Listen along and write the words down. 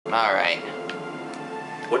Alright.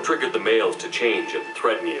 What triggered the males to change and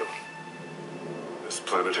threaten you? This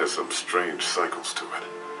planet has some strange cycles to it.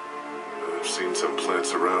 I've seen some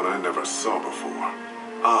plants around I never saw before.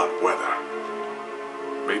 Odd weather.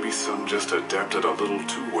 Maybe some just adapted a little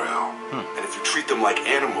too well. And if you treat them like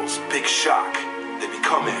animals, big shock. They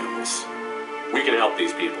become animals. We can help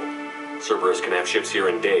these people. Cerberus can have ships here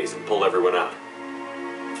in days and pull everyone out.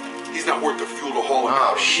 He's not worth the fuel to haul him Oh,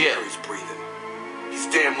 out of shit. the air he's breathing. He's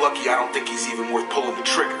damn lucky I don't think he's even worth pulling the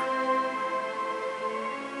trigger.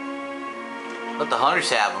 Let the hunters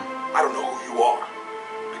have them. I don't know who you are,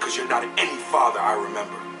 because you're not any father I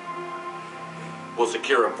remember. We'll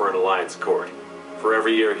secure him for an alliance court. For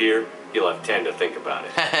every year here, you'll have 10 to think about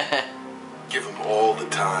it. Give him all the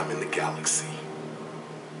time in the galaxy.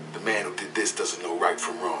 The man who did this doesn't know right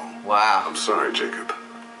from wrong. Wow. I'm sorry, Jacob.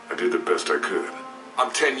 I did the best I could.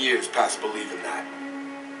 I'm 10 years past believing that.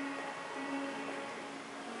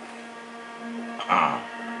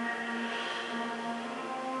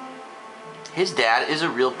 His dad is a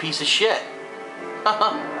real piece of shit. Alright,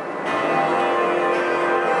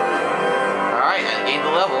 I gained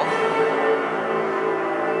the level.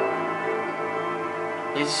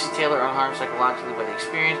 Lisa Taylor unharmed psychologically by the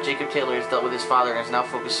experience. Jacob Taylor has dealt with his father and is now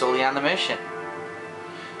focused solely on the mission.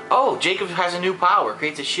 Oh, Jacob has a new power.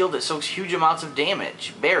 Creates a shield that soaks huge amounts of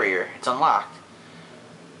damage. Barrier. It's unlocked.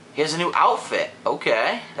 He has a new outfit.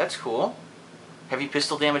 Okay, that's cool. Heavy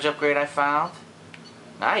pistol damage upgrade I found.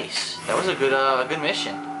 Nice. That was a good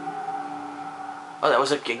mission. Oh, that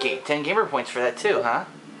was 10 gamer points for that too, huh?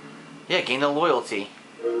 Yeah, gain the loyalty.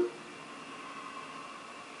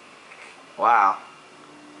 Wow.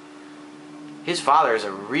 His father is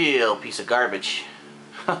a real piece of garbage.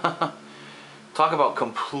 Talk about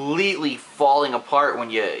completely falling apart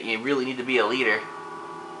when you really need to be a leader.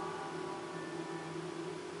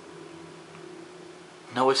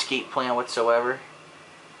 No escape plan whatsoever.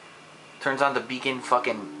 Turns on the beacon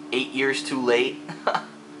fucking 8 years too late.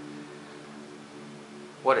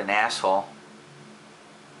 What an asshole.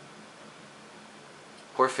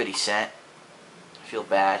 Poor 50 Cent. I feel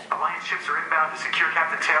bad. Alliance ships are inbound to secure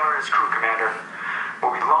Captain Taylor and his crew, Commander.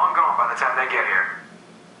 We'll be long gone by the time they get here.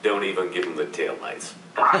 Don't even give him the taillights.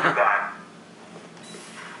 Roger that.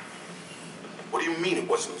 What do you mean it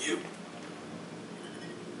wasn't you?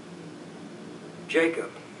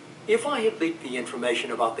 Jacob, if I had leaked the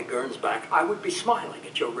information about the Gernsback, I would be smiling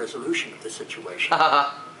at your resolution of the situation.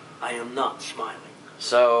 I am not smiling.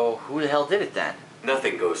 So, who the hell did it then?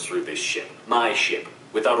 Nothing goes through this ship, my ship,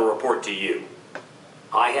 without a report to you.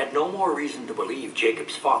 I had no more reason to believe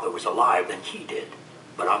Jacob's father was alive than he did.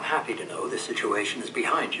 But I'm happy to know the situation is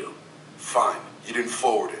behind you. Fine, you didn't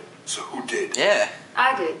forward it. So who did? Yeah.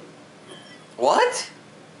 I did. What?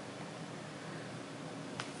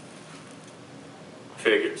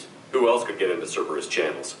 Figures. Who else could get into Cerberus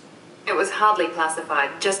channels? It was hardly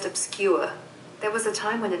classified, just obscure. There was a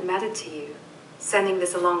time when it mattered to you. Sending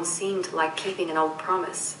this along seemed like keeping an old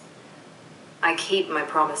promise. I keep my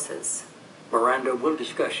promises. Miranda, we'll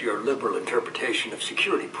discuss your liberal interpretation of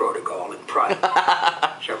security protocol in private.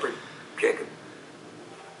 Shepard, Jacob.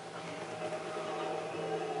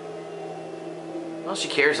 Well, she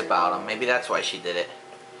cares about him. Maybe that's why she did it.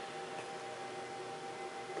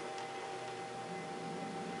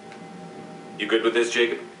 You good with this,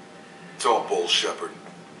 Jacob? It's all bull, Shepard.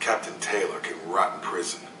 Captain Taylor can rot in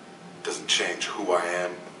prison. Doesn't change who I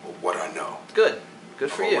am or what I know. Good.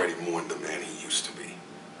 Good for I've you. already mourned the man he used to be.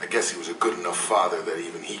 I guess he was a good enough father that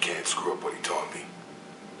even he can't screw up what he taught me.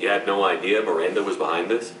 You had no idea Miranda was behind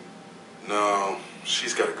this? No,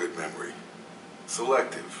 she's got a good memory.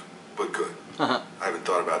 Selective, but good. I haven't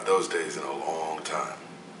thought about those days in a long time.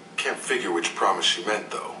 Can't figure which promise she meant,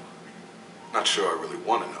 though. Not sure I really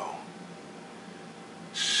want to know.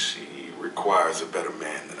 She requires a better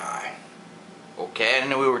man than I. Okay, I didn't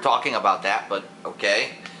know we were talking about that, but okay.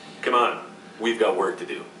 Come on, we've got work to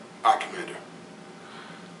do. Aye, Commander.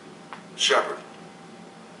 Shepard,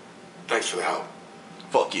 thanks for the help.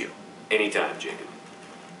 Fuck you. Anytime, Jacob.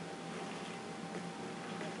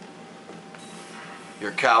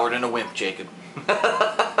 You're a coward and a wimp, Jacob.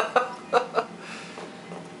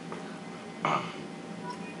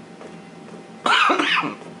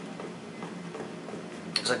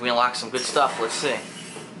 Looks like we unlocked some good stuff. Let's see.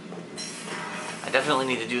 I definitely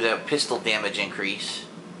need to do that pistol damage increase.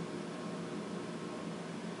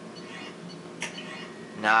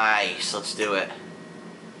 Nice. Let's do it.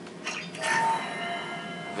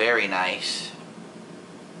 Very nice.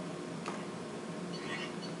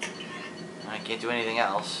 I can't do anything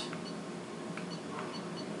else.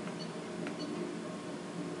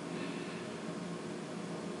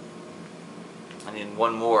 I need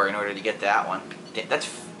one more in order to get that one. That's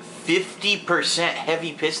 50%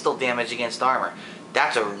 heavy pistol damage against armor.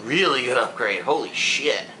 That's a really good upgrade. Holy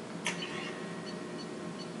shit.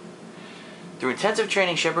 Through intensive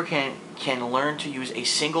training, Shepard can learn to use a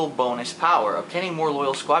single bonus power. Obtaining more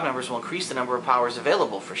loyal squad members will increase the number of powers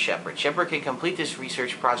available for Shepard. Shepard can complete this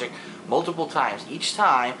research project multiple times. Each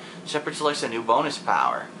time, Shepard selects a new bonus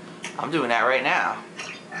power. I'm doing that right now.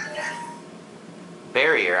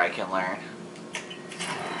 Barrier I can learn.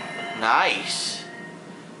 Nice.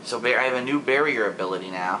 So I have a new barrier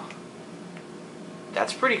ability now.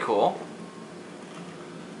 That's pretty cool.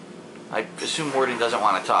 I assume Warden doesn't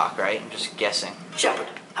want to talk, right? I'm just guessing. Shepard,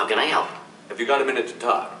 how can I help? Have you got a minute to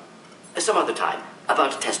talk? Some other time.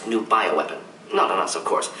 About to test new bioweapon. Not on us, of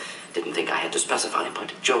course. Didn't think I had to specify,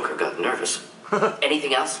 but Joker got nervous.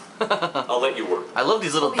 Anything else? I'll let you work. I love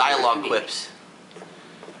these little dialogue clips.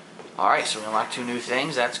 Alright, so we unlocked 2 new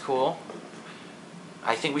things. That's cool.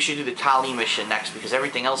 I think we should do the Tali mission next because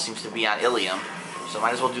everything else seems to be on Ilium. So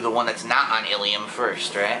might as well do the one that's not on Ilium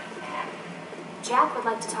first, right? Jack would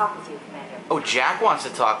like to talk with you, Commander. Oh, Jack wants to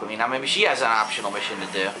talk with me. Now maybe she has an optional mission to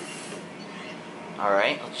do.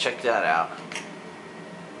 Alright, let's check that out.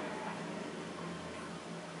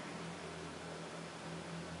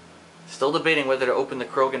 Still debating whether to open the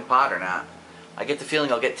Krogan pod or not. I get the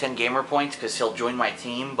feeling I'll get 10 gamer points because he'll join my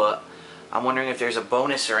team, but I'm wondering if there's a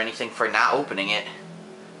bonus or anything for not opening it.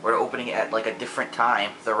 Or opening it at like a different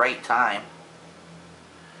time, the right time.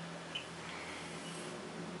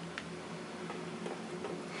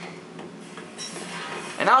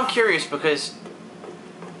 And now I'm curious because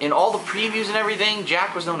in all the previews and everything,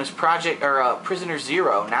 Jack was known as Prisoner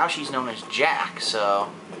Zero. Now she's known as Jack, so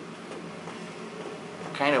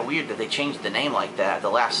kind of weird that they changed the name like that at the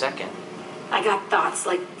last second. I got thoughts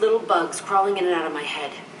like little bugs crawling in and out of my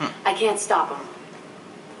head. I can't stop them.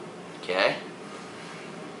 Okay.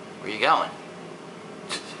 Where you going?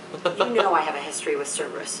 You know I have a history with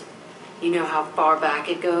Cerberus. You know how far back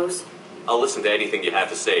it goes? I'll listen to anything you have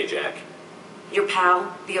to say, Jack. Your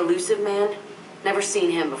pal, the elusive man? Never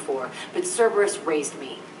seen him before, but Cerberus raised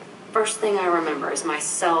me. First thing I remember is my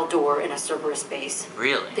cell door in a Cerberus base.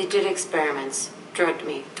 Really? They did experiments, drugged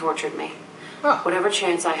me, tortured me. Huh. Whatever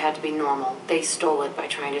chance I had to be normal, they stole it by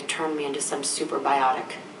trying to turn me into some super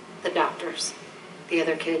biotic. The doctors, the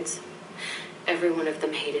other kids, every one of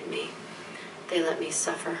them hated me. They let me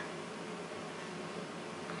suffer.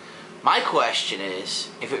 My question is,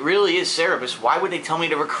 if it really is Cerberus, why would they tell me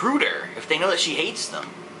to recruit her if they know that she hates them?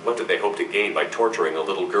 What did they hope to gain by torturing a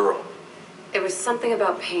little girl? It was something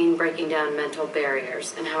about pain breaking down mental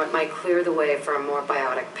barriers and how it might clear the way for a more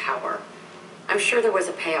biotic power. I'm sure there was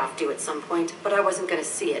a payoff due at some point, but I wasn't going to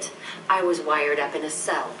see it. I was wired up in a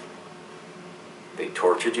cell. They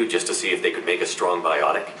tortured you just to see if they could make a strong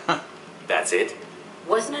biotic? That's it?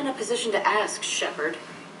 Wasn't in a position to ask, Shepard.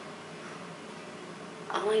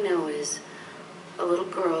 All I know is a little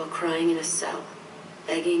girl crying in a cell,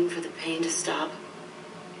 begging for the pain to stop.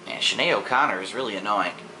 Man, Sinead O'Connor is really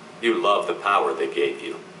annoying. You love the power they gave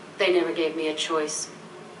you. They never gave me a choice.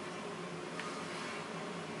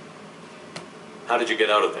 How did you get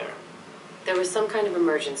out of there? There was some kind of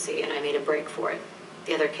emergency, and I made a break for it.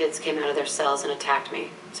 The other kids came out of their cells and attacked me.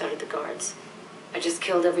 So did the guards. I just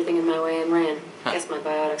killed everything in my way and ran. Guess my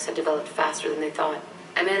biotics had developed faster than they thought.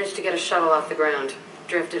 I managed to get a shuttle off the ground.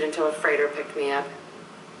 Drifted until a freighter picked me up.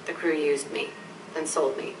 The crew used me, then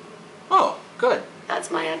sold me. Oh, good.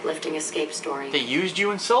 That's my uplifting escape story. They used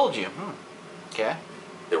you and sold you. Okay.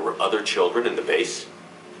 There were other children in the base?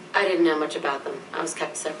 I didn't know much about them. I was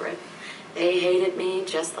kept separate. They hated me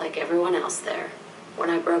just like everyone else there. When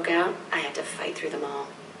I broke out, I had to fight through them all.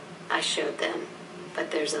 I showed them,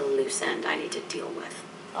 but there's a loose end I need to deal with.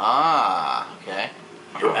 Ah, okay.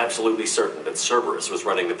 You're absolutely certain that Cerberus was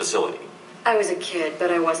running the facility? I was a kid, but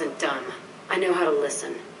I wasn't dumb. I know how to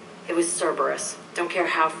listen. It was Cerberus. Don't care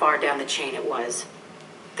how far down the chain it was.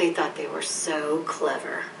 They thought they were so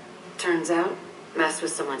clever. Turns out, mess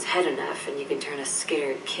with someone's head enough and you can turn a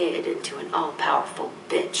scared kid into an all-powerful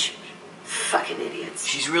bitch. Fucking idiots.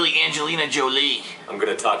 She's really Angelina Jolie. I'm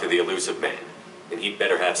gonna talk to the elusive man, and he'd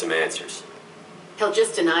better have some answers. He'll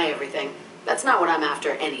just deny everything. That's not what I'm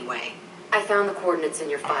after anyway. I found the coordinates in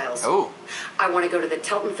your files. Oh. I want to go to the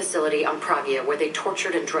Telton facility on Pragia where they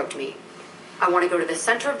tortured and drugged me. I want to go to the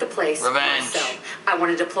center of the place Revenge. myself. I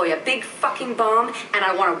want to deploy a big fucking bomb, and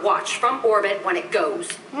I want to watch from orbit when it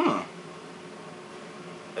goes.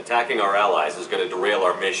 Attacking our allies is gonna derail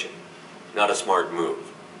our mission. Not a smart move.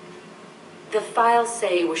 The files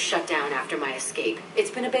say it was shut down after my escape.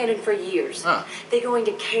 It's been abandoned for years. Huh. They going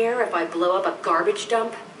to care if I blow up a garbage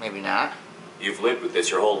dump? Maybe not. You've lived with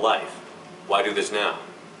this your whole life. Why do this now?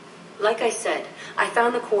 Like I said, I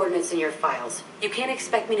found the coordinates in your files. You can't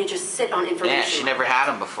expect me to just sit on information. Yeah, she never had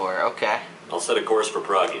them before. Okay. I'll set a course for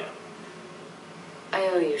Pragia. I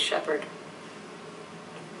owe you, Shepard.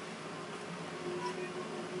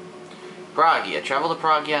 Pragia. Travel to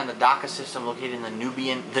Pragia on the Daka system located in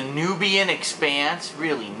the Nubian Expanse.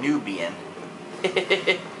 Really, Nubian.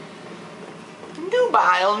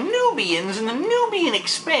 Nubile Nubians in the Nubian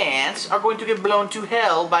Expanse are going to get blown to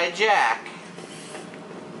hell by Jack.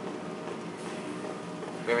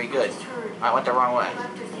 Very good. I went the wrong way.